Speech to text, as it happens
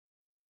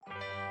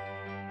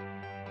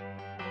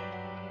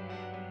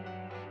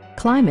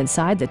Climb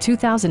inside the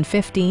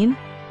 2015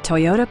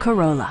 Toyota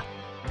Corolla.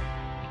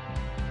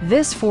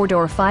 This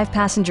four-door,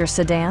 five-passenger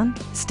sedan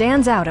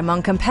stands out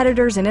among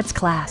competitors in its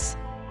class.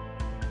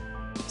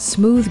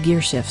 Smooth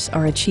gear shifts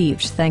are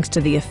achieved thanks to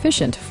the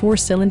efficient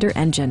four-cylinder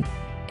engine.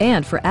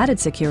 And for added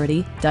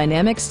security,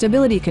 dynamic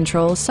stability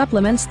control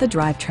supplements the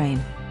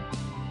drivetrain.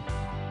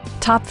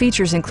 Top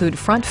features include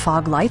front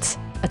fog lights,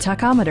 a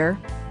tachometer,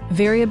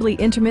 variably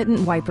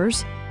intermittent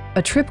wipers,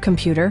 a trip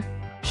computer,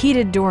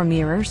 heated door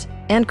mirrors,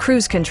 and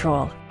cruise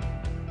control.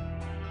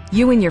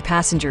 You and your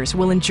passengers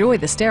will enjoy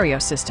the stereo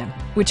system,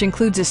 which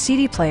includes a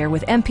CD player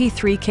with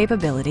MP3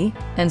 capability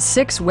and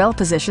 6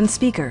 well-positioned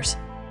speakers.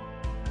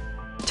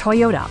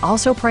 Toyota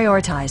also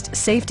prioritized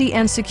safety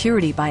and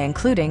security by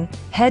including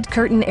head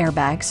curtain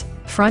airbags,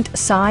 front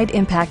side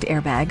impact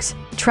airbags,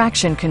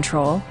 traction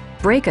control,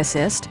 brake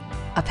assist,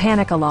 a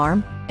panic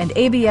alarm, and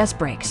ABS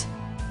brakes.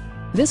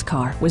 This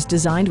car was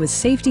designed with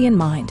safety in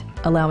mind,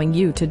 allowing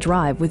you to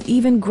drive with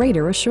even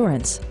greater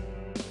assurance.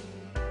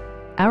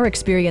 Our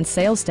experienced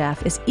sales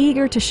staff is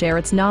eager to share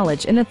its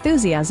knowledge and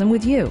enthusiasm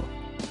with you.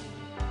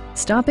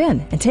 Stop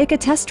in and take a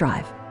test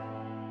drive.